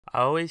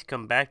Always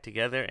come back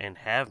together and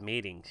have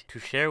meetings to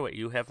share what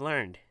you have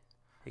learned.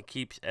 It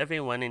keeps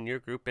everyone in your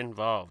group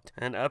involved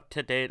and up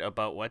to date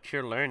about what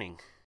you're learning.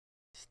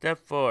 Step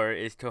 4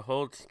 is to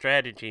hold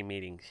strategy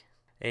meetings.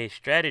 A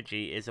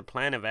strategy is a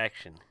plan of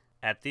action.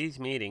 At these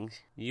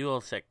meetings, you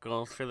will set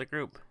goals for the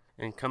group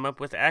and come up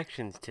with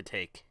actions to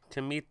take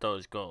to meet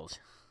those goals.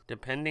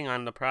 Depending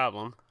on the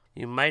problem,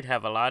 you might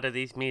have a lot of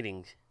these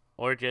meetings,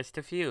 or just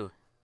a few.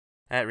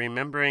 At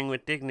Remembering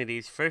with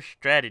Dignity's first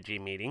strategy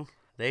meeting,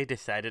 they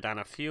decided on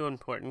a few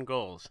important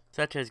goals,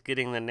 such as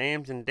getting the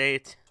names and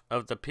dates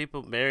of the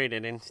people buried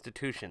at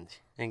institutions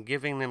and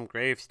giving them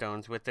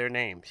gravestones with their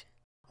names.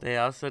 They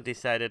also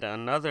decided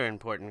another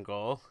important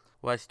goal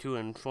was to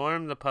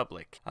inform the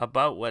public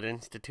about what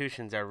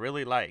institutions are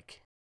really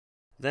like.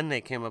 Then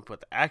they came up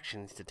with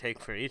actions to take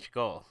for each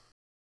goal.